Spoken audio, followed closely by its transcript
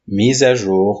Mise à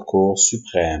jour Cour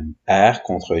suprême. R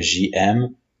contre J.M.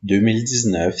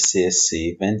 2019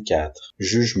 CSC 24.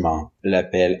 Jugement.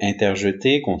 L'appel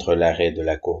interjeté contre l'arrêt de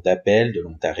la Cour d'appel de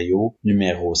l'Ontario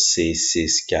numéro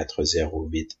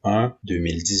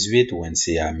C64081-2018 ou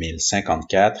NCA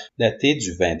 1054, daté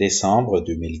du 20 décembre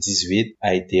 2018,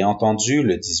 a été entendu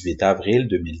le 18 avril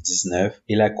 2019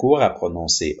 et la Cour a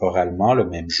prononcé oralement le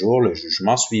même jour le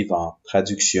jugement suivant.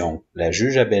 Traduction. La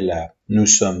juge Abella. Nous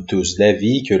sommes tous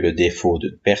d'avis que le défaut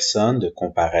d'une personne de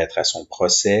comparaître à son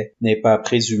procès n'est pas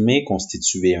présumé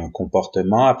constituer un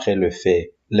comportement après le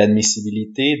fait.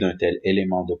 L'admissibilité d'un tel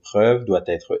élément de preuve doit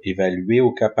être évaluée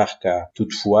au cas par cas.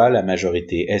 Toutefois, la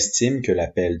majorité estime que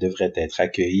l'appel devrait être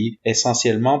accueilli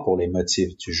essentiellement pour les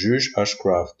motifs du juge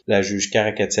Ashcroft. La juge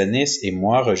Karakatsanis et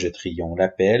moi rejetterions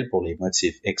l'appel pour les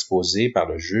motifs exposés par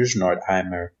le juge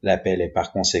Nordheimer. L'appel est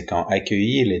par conséquent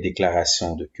accueilli et les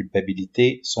déclarations de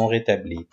culpabilité sont rétablies.